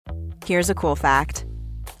Here's a cool fact.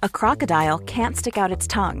 A crocodile can't stick out its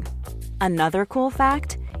tongue. Another cool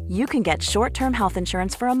fact, you can get short-term health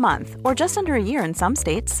insurance for a month or just under a year in some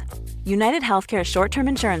states. United Healthcare short-term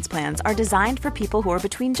insurance plans are designed for people who are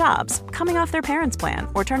between jobs, coming off their parents' plan,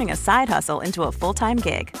 or turning a side hustle into a full-time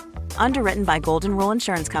gig. Underwritten by Golden Rule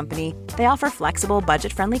Insurance Company, they offer flexible,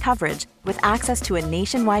 budget-friendly coverage with access to a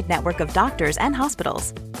nationwide network of doctors and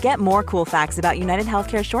hospitals. Get more cool facts about United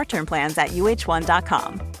Healthcare short-term plans at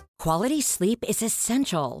uh1.com. Quality sleep is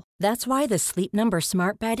essential. That's why the Sleep Number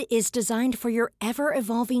Smart Bed is designed for your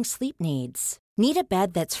ever-evolving sleep needs. Need a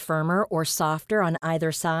bed that's firmer or softer on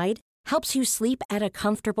either side? Helps you sleep at a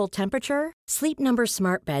comfortable temperature? Sleep Number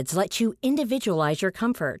Smart Beds let you individualize your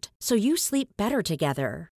comfort, so you sleep better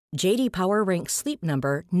together. J.D. Power ranks Sleep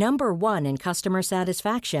Number number 1 in customer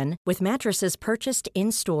satisfaction with mattresses purchased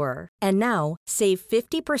in-store. And now, save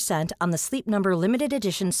 50% on the Sleep Number Limited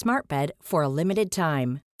Edition Smart Bed for a limited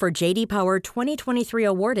time. For J.D. Power 2023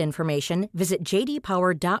 award information, visit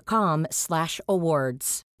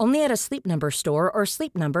jdpower.com/awards. Only at a Sleep Number store or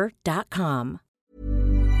sleepnumber.com.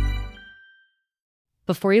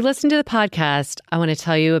 Before you listen to the podcast, I want to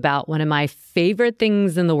tell you about one of my favorite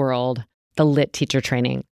things in the world, the LIT teacher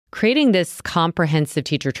training. Creating this comprehensive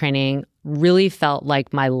teacher training really felt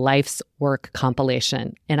like my life's work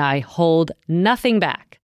compilation, and I hold nothing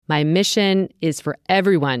back. My mission is for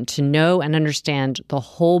everyone to know and understand the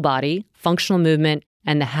whole body, functional movement,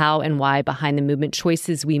 and the how and why behind the movement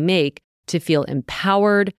choices we make to feel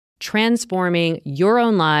empowered, transforming your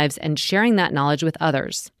own lives and sharing that knowledge with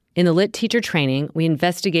others. In the LIT teacher training, we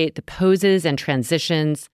investigate the poses and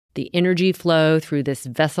transitions, the energy flow through this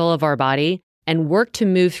vessel of our body, and work to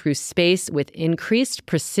move through space with increased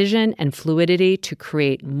precision and fluidity to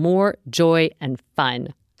create more joy and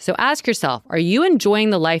fun. So ask yourself, are you enjoying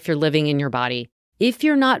the life you're living in your body? If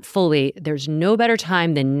you're not fully, there's no better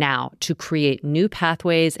time than now to create new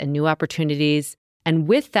pathways and new opportunities. And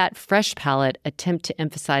with that fresh palette, attempt to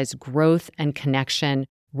emphasize growth and connection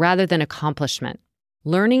rather than accomplishment.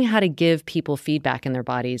 Learning how to give people feedback in their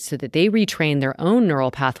bodies so that they retrain their own neural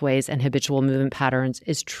pathways and habitual movement patterns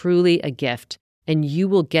is truly a gift, and you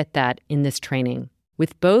will get that in this training.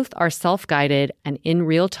 With both our self-guided and in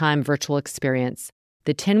real-time virtual experience,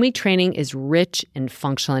 the 10-week training is rich in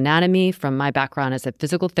functional anatomy from my background as a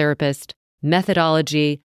physical therapist,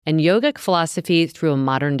 methodology, and yogic philosophy through a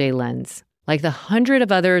modern-day lens. Like the 100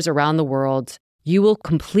 of others around the world, you will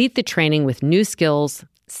complete the training with new skills,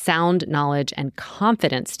 sound knowledge, and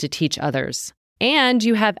confidence to teach others. And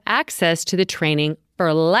you have access to the training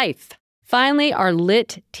for life. Finally, our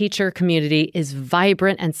LIT teacher community is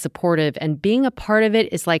vibrant and supportive, and being a part of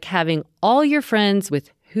it is like having all your friends with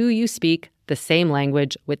who you speak the same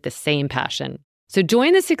language with the same passion. So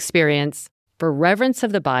join this experience for reverence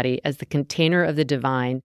of the body as the container of the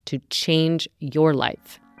divine to change your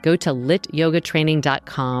life. Go to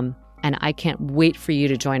lityogatraining.com, and I can't wait for you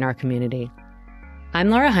to join our community. I'm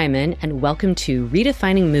Laura Hyman, and welcome to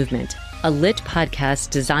Redefining Movement, a LIT podcast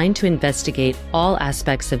designed to investigate all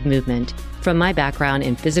aspects of movement from my background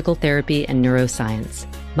in physical therapy and neuroscience.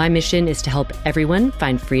 My mission is to help everyone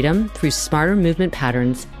find freedom through smarter movement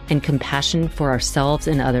patterns and compassion for ourselves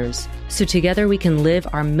and others, so together we can live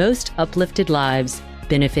our most uplifted lives,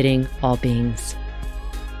 benefiting all beings.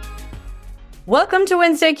 Welcome to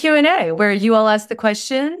Wednesday Q&A, where you all ask the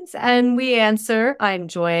questions and we answer. I'm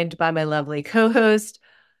joined by my lovely co-host,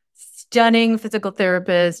 stunning physical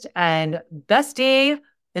therapist and bestie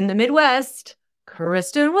in the Midwest,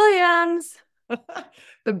 Kristen Williams. The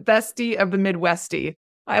bestie of the Midwestie.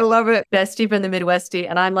 I love it. Bestie from the Midwestie.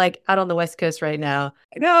 And I'm like out on the West Coast right now.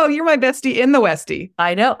 No, you're my bestie in the Westie.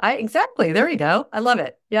 I know. Exactly. There you go. I love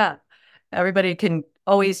it. Yeah. Everybody can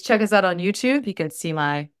always check us out on YouTube. You can see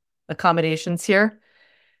my accommodations here.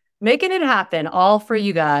 Making it happen all for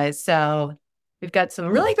you guys. So we've got some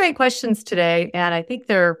really great questions today, and I think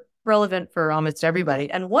they're relevant for almost everybody.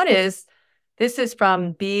 And one is, this is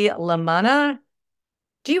from B. Lamana.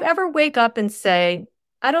 Do you ever wake up and say,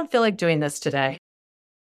 I don't feel like doing this today?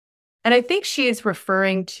 And I think she is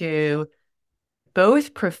referring to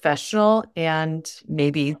both professional and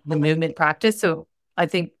maybe the movement practice. So I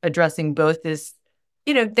think addressing both is,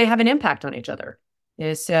 they have an impact on each other.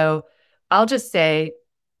 So I'll just say,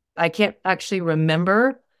 I can't actually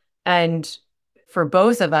remember. And for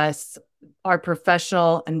both of us, our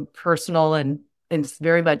professional and personal and it's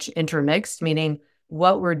very much intermixed, meaning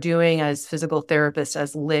what we're doing as physical therapists,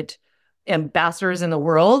 as LIT ambassadors in the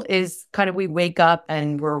world is kind of, we wake up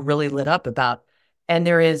and we're really lit up about. And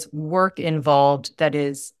there is work involved that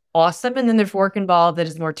is awesome. And then there's work involved that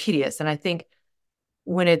is more tedious. And I think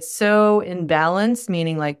when it's so in balance,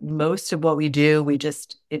 meaning like most of what we do,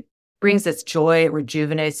 it brings us joy, it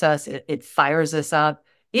rejuvenates us, it fires us up.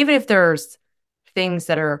 Even if there's things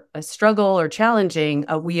that are a struggle or challenging,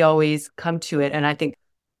 we always come to it. And I think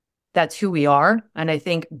that's who we are. And I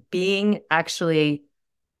think being actually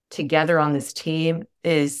together on this team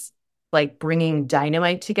is like bringing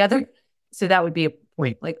dynamite together. So that would be a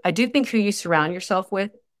point. Like, I do think who you surround yourself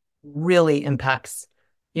with really impacts,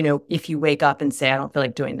 if you wake up and say, I don't feel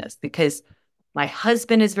like doing this, because my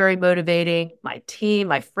husband is very motivating. My team,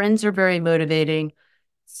 my friends are very motivating.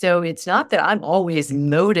 So it's not that I'm always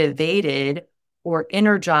motivated or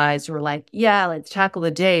energized or like, yeah, let's tackle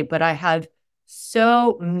the day. But I have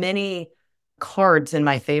so many cards in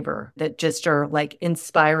my favor that just are like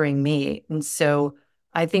inspiring me. And so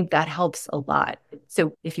I think that helps a lot.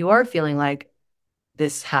 So if you are feeling like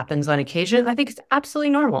this happens on occasion, I think it's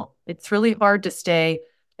absolutely normal. It's really hard to stay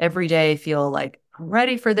every day, feel like I'm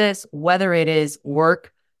ready for this, whether it is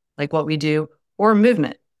work, like what we do, or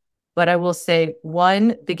movement. But I will say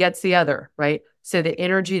one begets the other, right? So the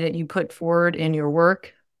energy that you put forward in your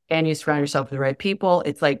work and you surround yourself with the right people,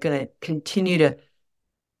 it's like going to continue to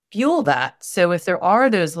fuel that. So if there are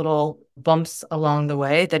those little bumps along the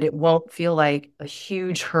way, that it won't feel like a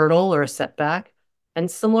huge hurdle or a setback. And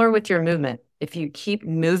similar with your movement, if you keep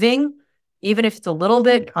moving, even if it's a little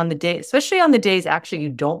bit on the day, especially on the days actually you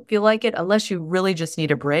don't feel like it, unless you really just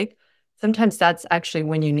need a break, sometimes that's actually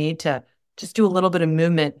when you need to just do a little bit of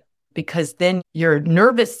movement, because then your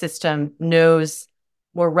nervous system knows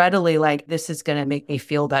more readily, like, this is going to make me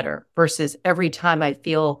feel better, versus every time I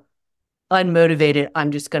feel unmotivated,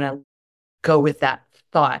 I'm just going to go with that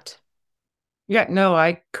thought. Yeah, no,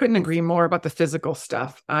 I couldn't agree more about the physical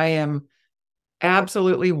stuff. I am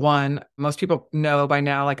absolutely one. Most people know by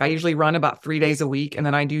now, like I usually run about 3 days a week, and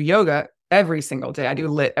then I do yoga every single day. I do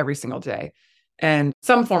lit every single day, and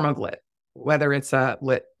some form of lit, whether it's a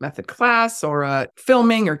lit method class or a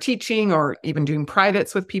filming or teaching or even doing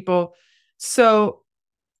privates with people. So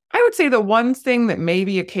I would say the one thing that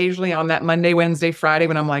maybe occasionally on that Monday, Wednesday, Friday,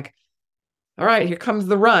 when I'm like, all right, here comes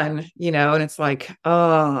the run, and it's like,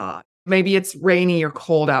 maybe it's rainy or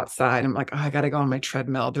cold outside. I'm like, I got to go on my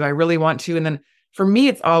treadmill. Do I really want to? And then for me,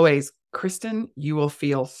 it's always, Kristen, you will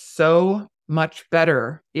feel so much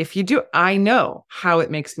better if you do. I know how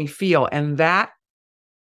it makes me feel. And that,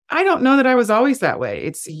 I don't know that I was always that way.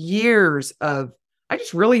 It's years of, I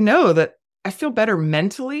just really know that I feel better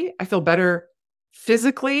mentally. I feel better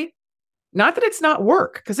physically. Not that it's not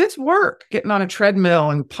work, because it's work. Getting on a treadmill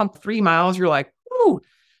and pump 3 miles, you're like, ooh.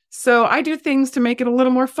 So I do things to make it a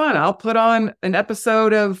little more fun. I'll put on an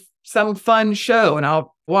episode of some fun show and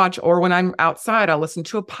I'll watch, or when I'm outside, I'll listen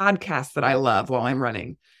to a podcast that I love while I'm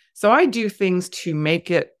running. So I do things to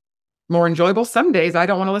make it more enjoyable. Some days I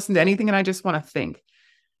don't want to listen to anything and I just want to think.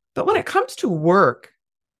 But when it comes to work,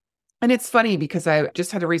 and it's funny because I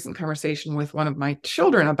just had a recent conversation with one of my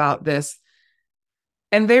children about this,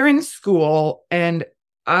 and they're in school, and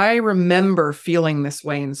I remember feeling this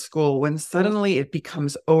way in school when suddenly it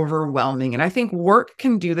becomes overwhelming. And I think work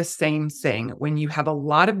can do the same thing when you have a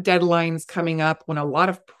lot of deadlines coming up, when a lot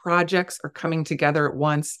of projects are coming together at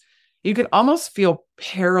once. You can almost feel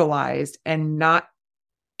paralyzed and not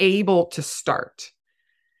able to start.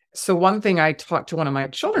 So one thing I talked to one of my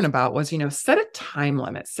children about was, set a time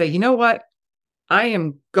limit. Say, you know what? I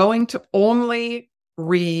am going to only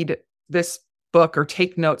read this book or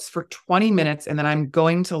take notes for 20 minutes, and then I'm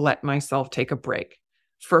going to let myself take a break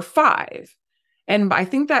for 5. And I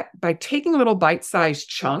think that by taking little bite-sized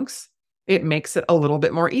chunks, it makes it a little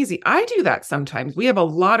bit more easy. I do that sometimes. We have a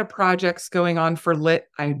lot of projects going on for Lit.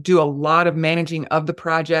 I do a lot of managing of the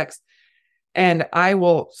projects, and I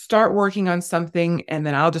will start working on something, and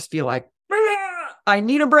then I'll just feel like, I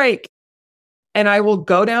need a break. And I will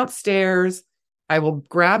go downstairs. I will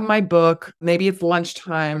grab my book. Maybe it's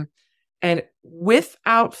lunchtime. And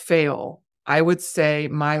without fail, I would say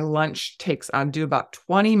my lunch I'll do about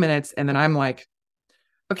 20 minutes. And then I'm like,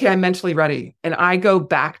 okay, I'm mentally ready. And I go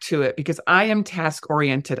back to it because I am task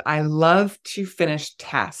oriented. I love to finish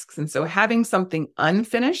tasks. And so having something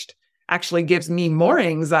unfinished actually gives me more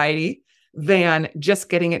anxiety than just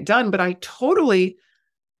getting it done. But I totally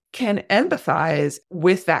can empathize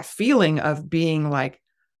with that feeling of being like,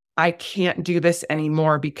 I can't do this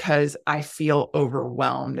anymore because I feel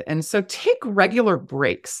overwhelmed. And so take regular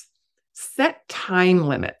breaks, set time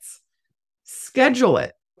limits, schedule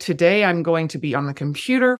it. Today, I'm going to be on the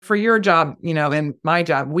computer. For your job, and my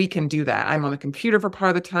job, we can do that. I'm on the computer for part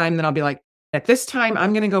of the time. Then I'll be like, at this time,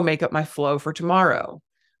 I'm going to go make up my flow for tomorrow.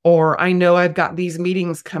 Or I know I've got these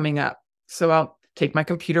meetings coming up. So I'll take my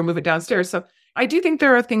computer, move it downstairs. So I do think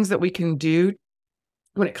there are things that we can do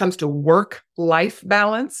when it comes to work-life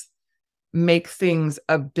balance, make things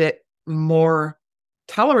a bit more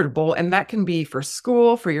tolerable. And that can be for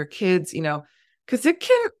school, for your kids, because it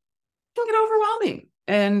can get overwhelming.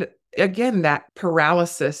 And again, that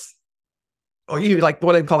paralysis, or you like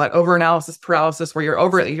what I call that overanalysis paralysis, where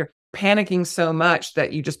you're panicking so much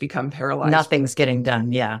that you just become paralyzed. Nothing's getting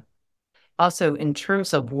done. Yeah. Also, in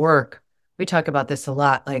terms of work, we talk about this a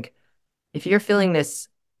lot. Like, if you're feeling this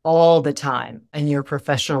all the time in your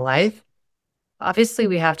professional life, obviously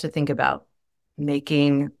we have to think about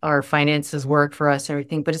making our finances work for us and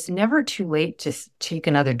everything, but it's never too late to take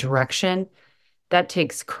another direction. That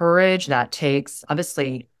takes courage. That takes,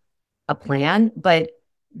 obviously, a plan, but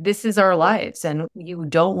this is our lives. And you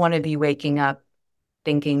don't want to be waking up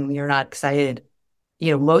thinking you're not excited,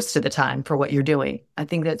 most of the time for what you're doing. I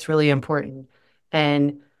think that's really important.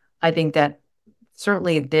 And I think that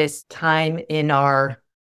certainly this time in our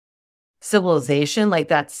civilization, like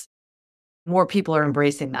that's more people are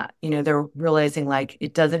embracing that. They're realizing like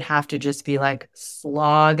it doesn't have to just be like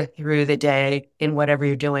slog through the day in whatever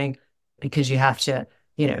you're doing because you have to,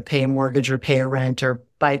 pay a mortgage or pay a rent or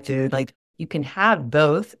buy food. Like you can have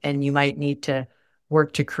both and you might need to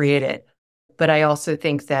work to create it. But I also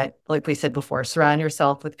think that, like we said before, surround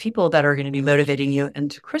yourself with people that are going to be motivating you.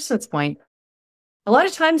 And to Kristen's point, a lot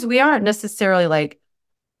of times we aren't necessarily like,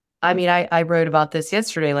 I wrote about this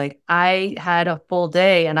yesterday. Like I had a full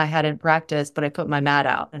day and I hadn't practiced, but I put my mat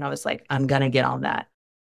out and I was like, I'm going to get on that.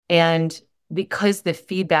 And because the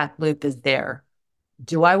feedback loop is there,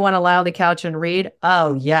 do I want to lie on the couch and read?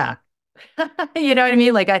 Oh, yeah. You know what I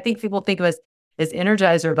mean? Like I think people think of us as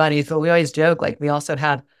Energizer bunnies, but we always joke, like we also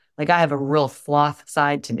have, like I have a real sloth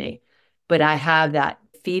side to me, but I have that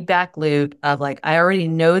feedback loop of like, I already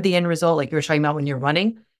know the end result. Like you were talking about when you're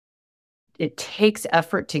running, it takes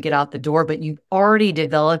effort to get out the door, but you've already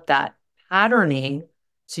developed that patterning.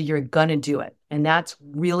 So you're going to do it. And that's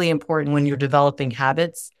really important when you're developing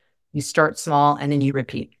habits. You start small and then you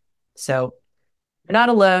repeat. So you're not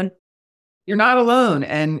alone. You're not alone.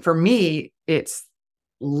 And for me, it's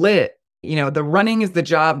lit. The running is the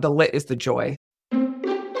job. The lit is the joy.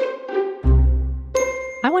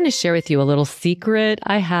 I want to share with you a little secret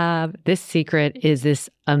I have. This secret is this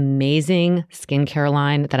amazing skincare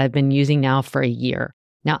line that I've been using now for a year.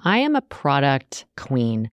 Now, I am a product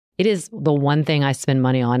queen. It is the one thing I spend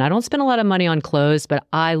money on. I don't spend a lot of money on clothes, but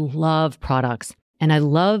I love products. And I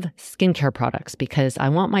love skincare products because I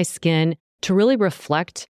want my skin to really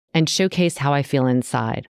reflect and showcase how I feel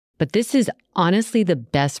inside. But this is honestly the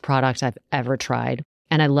best product I've ever tried.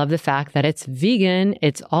 And I love the fact that it's vegan,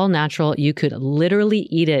 it's all natural. You could literally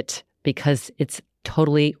eat it because it's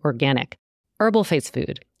totally organic. Herbal Face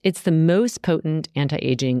Food. It's the most potent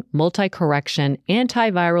anti-aging, multi-correction,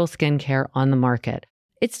 antiviral skincare on the market.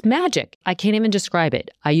 It's magic. I can't even describe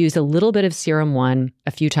it. I use a little bit of Serum One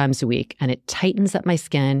a few times a week, and it tightens up my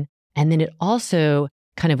skin. And then it also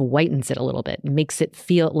kind of whitens it a little bit, makes it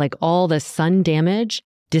feel like all the sun damage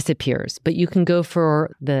disappears. But you can go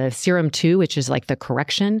for the Serum 2, which is like the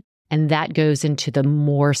correction, and that goes into the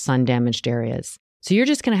more sun damaged areas. So you're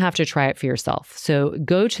just going to have to try it for yourself. So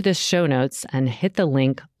go to the show notes and hit the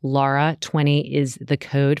link. Laura20 is the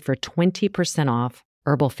code for 20% off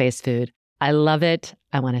Herbal Face Food. I love it.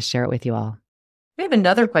 I want to share it with you all. We have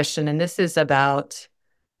another question, and this is about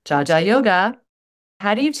Jaja Yoga.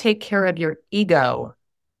 How do you take care of your ego?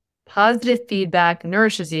 Positive feedback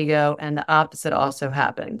nourishes ego, and the opposite also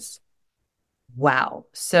happens. Wow.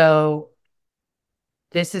 So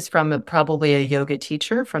this is from probably a yoga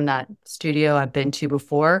teacher from that studio I've been to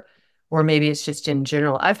before, or maybe it's just in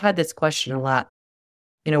general. I've had this question a lot,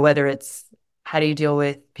 whether it's how do you deal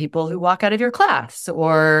with people who walk out of your class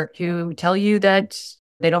or who tell you that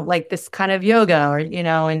they don't like this kind of yoga or,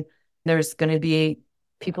 and there's going to be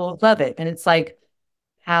people who love it. And it's like,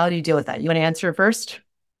 how do you deal with that? You want to answer first?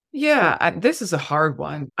 Yeah, this is a hard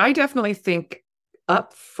one. I definitely think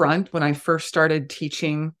up front when I first started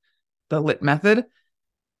teaching the LIT method,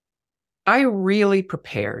 I really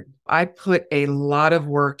prepared. I put a lot of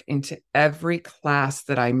work into every class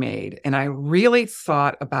that I made. And I really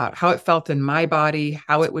thought about how it felt in my body,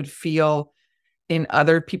 how it would feel in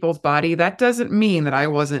other people's body. That doesn't mean that I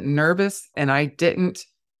wasn't nervous and I didn't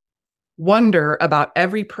wonder about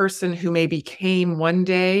every person who maybe came one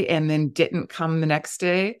day and then didn't come the next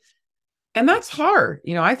day. And that's hard.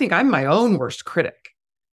 I think I'm my own worst critic.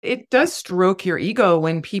 It does stroke your ego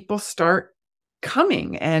when people start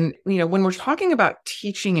coming. And, when we're talking about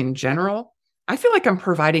teaching in general, I feel like I'm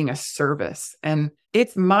providing a service. And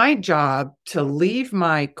it's my job to leave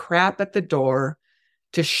my crap at the door,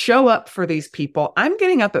 to show up for these people. I'm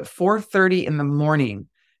getting up at 4:30 in the morning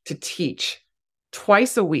to teach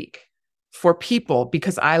twice a week. for people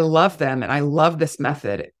because I love them and I love this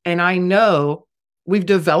method. And I know we've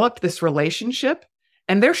developed this relationship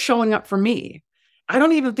and they're showing up for me. I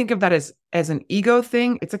don't even think of that as an ego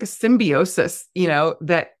thing. It's like a symbiosis,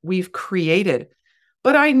 that we've created.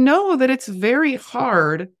 But I know that it's very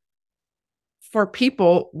hard for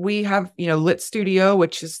people. We have, Lit Studio,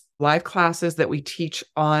 which is live classes that we teach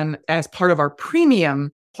on as part of our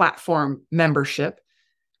premium platform membership.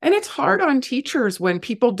 And it's hard on teachers when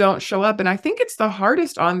people don't show up. And I think it's the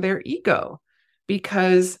hardest on their ego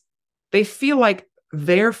because they feel like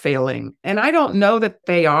they're failing. And I don't know that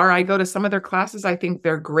they are. I go to some of their classes. I think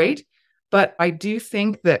they're great. But I do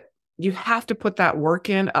think that you have to put that work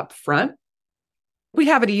in up front. We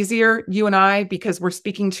have it easier, you and I, because we're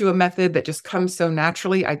speaking to a method that just comes so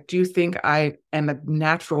naturally. I do think I am a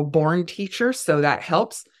natural born teacher, so that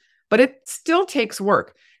helps. But it still takes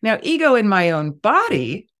work. Now, ego in my own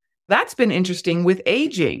body, that's been interesting with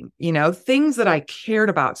aging, things that I cared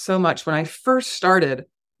about so much when I first started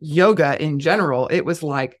yoga in general. It was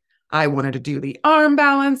like, I wanted to do the arm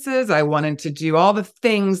balances. I wanted to do all the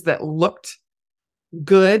things that looked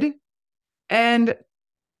good. And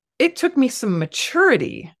it took me some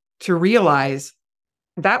maturity to realize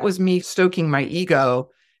that was me stoking my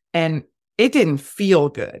ego and it didn't feel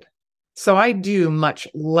good. So I do much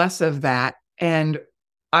less of that. And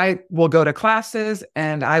I will go to classes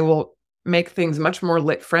and I will make things much more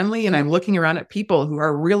lit friendly. And I'm looking around at people who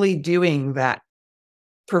are really doing that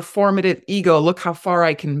performative ego, look how far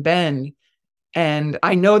I can bend. And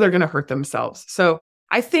I know they're going to hurt themselves. So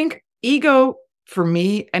I think ego, for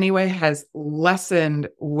me anyway, has lessened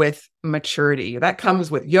with maturity. That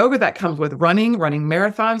comes with yoga. That comes with running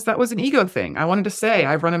marathons. That was an ego thing. I wanted to say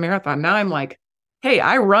I've run a marathon. Now I'm like, hey,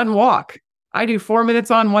 I walk. I do 4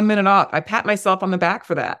 minutes on, 1 minute off. I pat myself on the back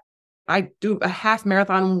for that. I do a half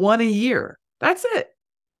marathon, one a year. That's it.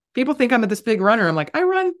 People think I'm this big runner. I'm like, I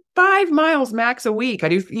run 5 miles max a week. I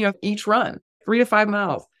do, each run 3 to 5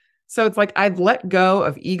 miles. So it's like I've let go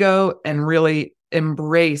of ego and really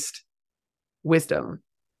embraced wisdom.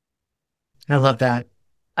 I love that.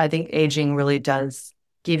 I think aging really does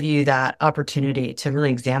give you that opportunity to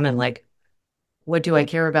really examine, like, what do I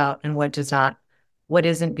care about and what does not, what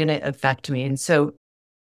isn't going to affect me. And so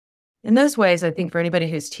in those ways, I think for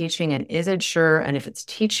anybody who's teaching and isn't sure, and if it's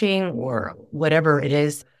teaching or whatever it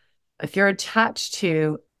is, if you're attached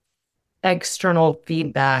to external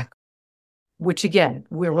feedback, which again,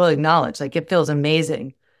 we will acknowledge, like it feels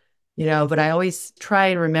amazing, but I always try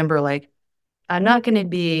and remember, like, I'm not going to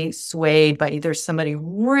be swayed by either somebody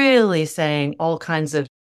really saying all kinds of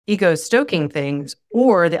ego stoking things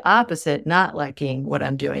or the opposite, not liking what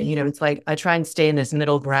I'm doing. It's like I try and stay in this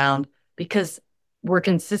middle ground because we're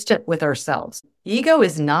consistent with ourselves. Ego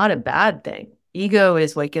is not a bad thing. Ego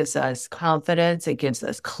is what gives us confidence. It gives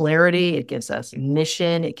us clarity. It gives us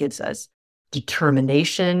mission. It gives us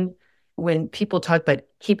determination. When people talk about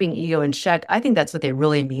keeping ego in check, I think that's what they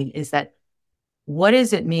really mean is that what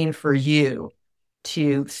does it mean for you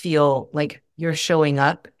to feel like you're showing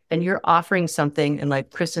up and you're offering something? And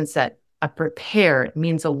like Kristen said, I prepare. It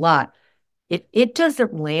means a lot. If it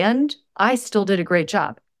doesn't land, I still did a great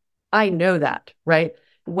job. I know that, right?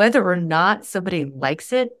 Whether or not somebody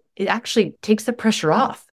likes it, it actually takes the pressure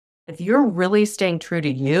off. If you're really staying true to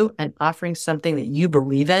you and offering something that you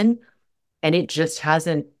believe in, and it just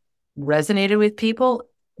hasn't resonated with people,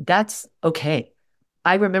 that's okay.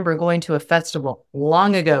 I remember going to a festival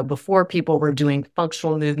long ago before people were doing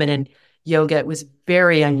functional movement and yoga. It was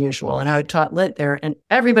very unusual. And I taught lit there and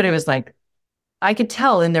everybody was like, I could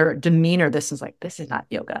tell in their demeanor, this is not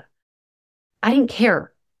yoga. I didn't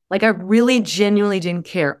care. Like I really genuinely didn't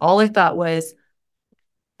care. All I thought was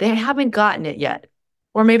they haven't gotten it yet,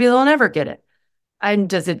 or maybe they'll never get it. And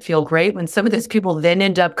does it feel great when some of those people then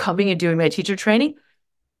end up coming and doing my teacher training?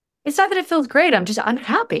 It's not that it feels great. I'm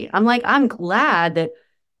happy. I'm glad that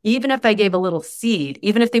even if I gave a little seed,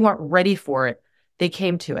 even if they weren't ready for it, they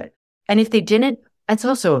came to it. And if they didn't, that's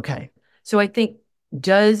also okay. So I think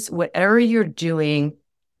does whatever you're doing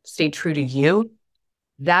stay true to you?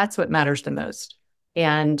 That's what matters the most.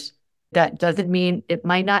 And that doesn't mean it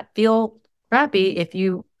might not feel crappy if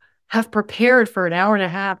you have prepared for an hour and a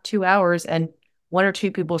half, 2 hours, and 1 or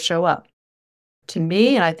 2 people show up. To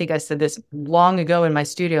me, and I think I said this long ago in my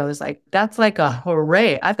studio, it's like, that's like a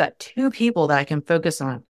hooray. I've got 2 people that I can focus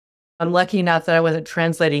on. I'm lucky enough that I wasn't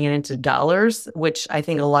translating it into dollars, which I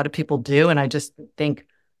think a lot of people do. And I just think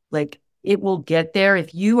like it will get there.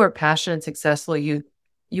 If you are passionate and successful, you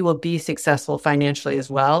will be successful financially as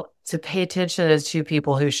well. So pay attention to those 2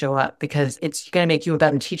 people who show up because it's going to make you a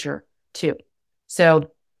better teacher too.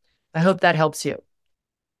 So I hope that helps you.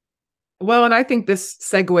 Well, and I think this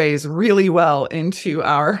segues really well into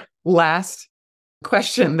our last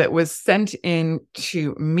question that was sent in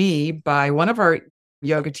to me by one of our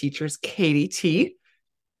yoga teachers, Katie T,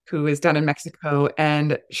 who is down in Mexico.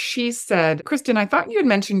 And she said, Kristen, I thought you had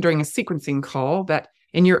mentioned during a sequencing call that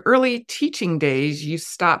in your early teaching days, you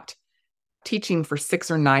stopped teaching for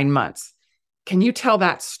 6 or 9 months. Can you tell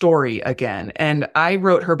that story again? And I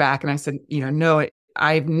wrote her back and I said, no,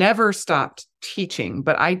 I've never stopped teaching,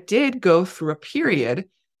 but I did go through a period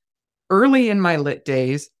early in my lit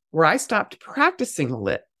days where I stopped practicing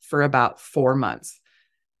lit for about 4 months.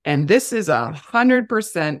 And this is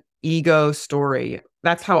 100% ego story.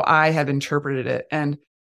 That's how I have interpreted it. And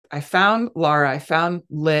I found Lara, I found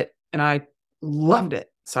lit, and I loved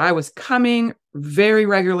it. So I was coming very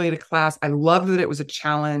regularly to class. I loved that it was a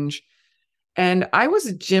challenge. And I was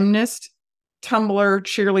a gymnast, tumbler,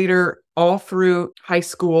 cheerleader all through high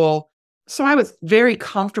school. So I was very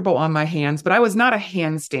comfortable on my hands, but I was not a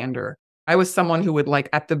handstander. I was someone who would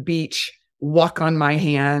at the beach walk on my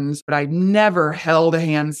hands, but I never held a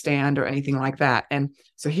handstand or anything like that. And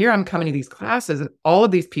so here I'm coming to these classes and all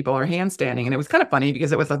of these people are handstanding. And it was kind of funny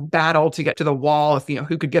because it was a battle to get to the wall if,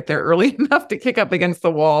 who could get there early enough to kick up against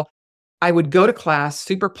the wall. I would go to class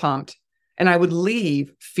super pumped and I would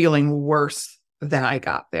leave feeling worse than I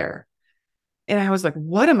got there. And I was like,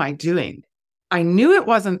 what am I doing? I knew it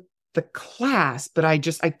wasn't the class, but I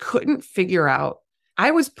couldn't figure out.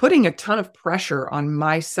 I was putting a ton of pressure on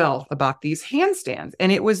myself about these handstands.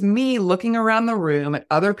 And it was me looking around the room at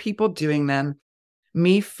other people doing them,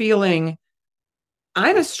 me feeling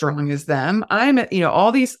I'm as strong as them. I'm,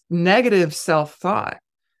 all these negative self-thought.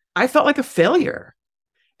 I felt like a failure.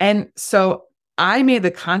 And so I made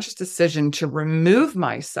the conscious decision to remove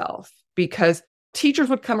myself because teachers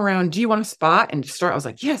would come around, do you want a spot? And I was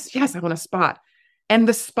like, yes, I want a spot. And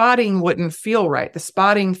the spotting wouldn't feel right. The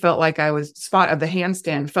spotting felt like spot of the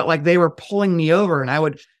handstand felt like they were pulling me over and I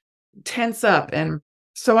would tense up. And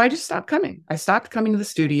so I just stopped coming. I stopped coming to the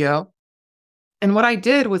studio. And what I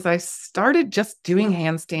did was I started just doing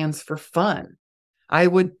handstands for fun. I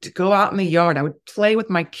would go out in the yard. I would play with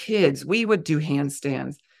my kids. We would do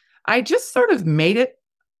handstands. I just sort of made it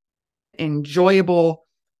enjoyable,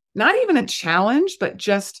 not even a challenge, but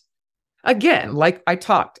just, again, like I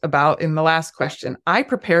talked about in the last question, I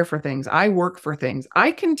prepare for things. I work for things.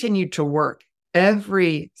 I continued to work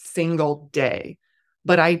every single day,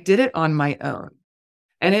 but I did it on my own.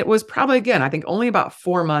 And it was probably, again, I think only about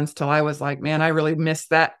 4 months till I was like, man, I really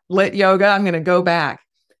missed that lit yoga. I'm going to go back.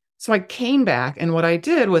 So I came back. And what I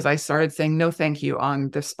did was I started saying, no, thank you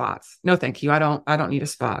on the spots. No, thank you. I don't need a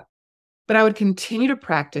spot. But I would continue to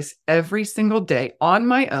practice every single day on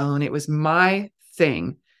my own. It was my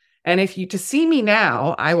thing. And to see me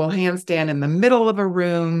now, I will handstand in the middle of a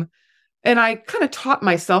room. And I kind of taught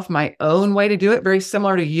myself my own way to do it, very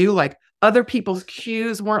similar to you. Like other people's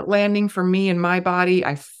cues weren't landing for me and my body.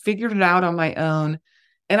 I figured it out on my own.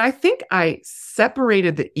 And I think I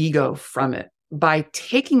separated the ego from it by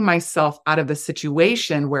taking myself out of the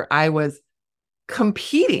situation where I was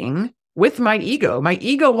competing with my ego. My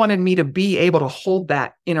ego wanted me to be able to hold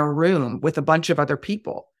that in a room with a bunch of other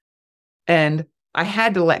people. And I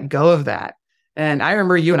had to let go of that. And I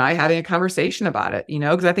remember you and I having a conversation about it,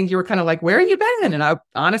 because I think you were kind of like, where have you been? And I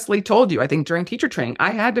honestly told you, I think during teacher training,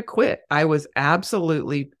 I had to quit. I was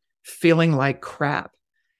absolutely feeling like crap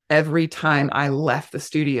every time I left the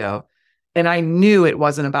studio. And I knew it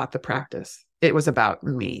wasn't about the practice. It was about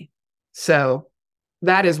me. So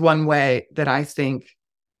that is one way that I think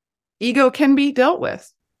ego can be dealt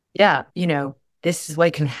with. Yeah. This is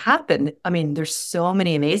what can happen. I mean, there's so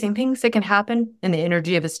many amazing things that can happen in the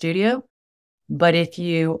energy of a studio. But if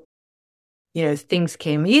things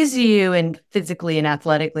came easy to you and physically and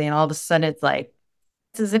athletically, and all of a sudden it's like,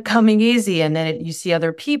 this isn't coming easy. And then you see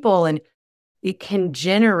other people and it can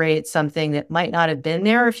generate something that might not have been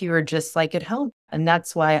there if you were just like at home. And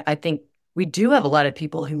that's why I think we do have a lot of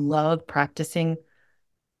people who love practicing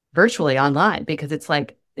virtually online because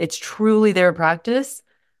it's truly their practice.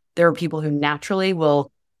 There are people who naturally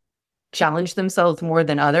will challenge themselves more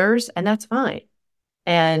than others, and that's fine.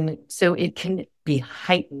 And so it can be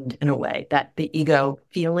heightened in a way, that the ego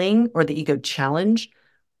feeling or the ego challenge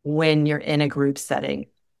when you're in a group setting.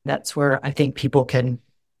 That's where I think people can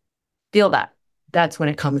feel that. That's when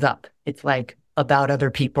it comes up. It's like about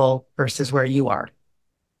other people versus where you are.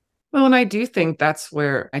 Well, and I do think that's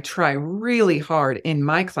where I try really hard in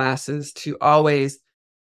my classes to always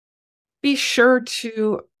be sure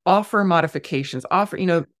to offer modifications,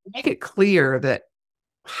 make it clear that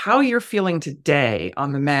how you're feeling today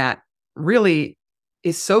on the mat really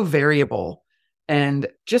is so variable. And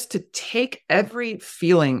just to take every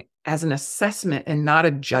feeling as an assessment and not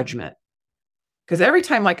a judgment. Because every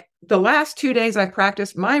time, like the last 2 days I've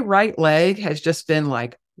practiced, my right leg has just been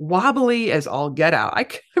like wobbly as all get out.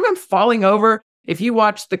 I'm falling over. If you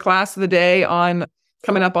watch the class of the day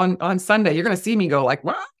coming up on Sunday, you're going to see me go like,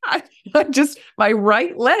 just my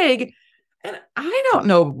right leg. And I don't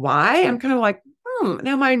know why. I'm kind of like,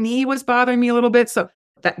 now my knee was bothering me a little bit. So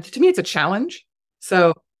that to me, it's a challenge.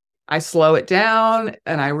 So I slow it down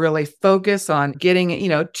and I really focus on getting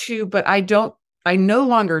it, but I no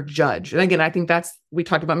longer judge. And again, I think we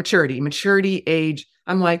talked about maturity, age.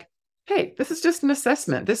 I'm like, hey, this is just an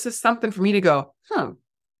assessment. This is something for me to go,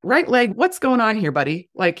 right leg, what's going on here, buddy?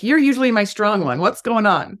 Like, you're usually my strong one. What's going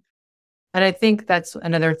on? And I think that's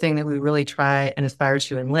another thing that we really try and aspire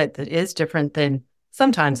to in LIT that is different than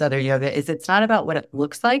sometimes other yoga is it's not about what it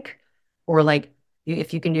looks like or like,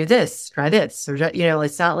 if you can do this, try this, or,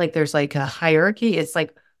 it's not like there's like a hierarchy. It's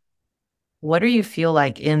like, what do you feel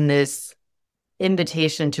like in this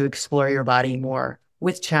invitation to explore your body more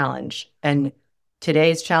with challenge? And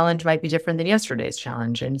today's challenge might be different than yesterday's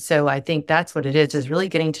challenge. And so I think that's what it is really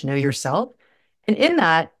getting to know yourself. And in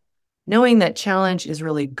that, knowing that challenge is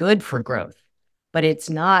really good for growth, but it's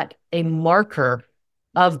not a marker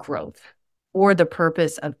of growth or the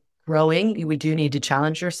purpose of growing. You do need to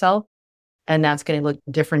challenge yourself. And that's going to look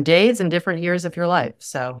different days and different years of your life.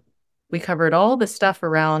 So we covered all the stuff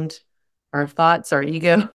around our thoughts, our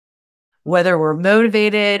ego, whether we're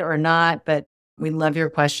motivated or not, but we love your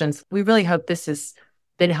questions. We really hope this has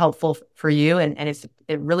been helpful for you. And if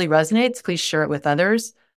it really resonates, please share it with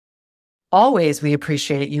others. Always, we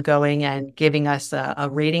appreciate you going and giving us a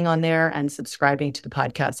rating on there and subscribing to the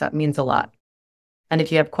podcast. That means a lot. And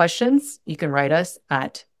if you have questions, you can write us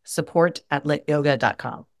at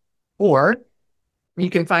support@lityoga.com. Or you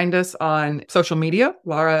can find us on social media.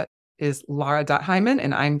 Laura is Laura.Hyman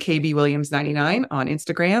and I'm KB Williams 99 on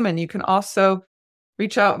Instagram. And you can also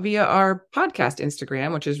reach out via our podcast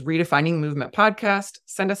Instagram, which is Redefining Movement Podcast.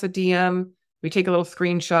 Send us a DM. We take a little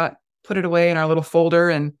screenshot, put it away in our little folder,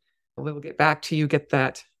 and we'll get back to you, get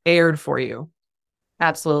that aired for you.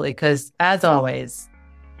 Absolutely. Because as always,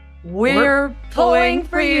 we're pulling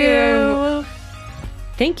for you.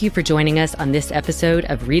 Thank you for joining us on this episode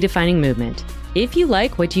of Redefining Movement. If you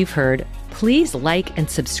like what you've heard, please like and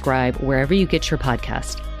subscribe wherever you get your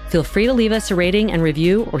podcast. Feel free to leave us a rating and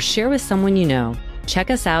review or share with someone you know.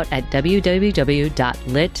 Check us out at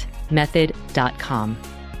www.litmethod.com.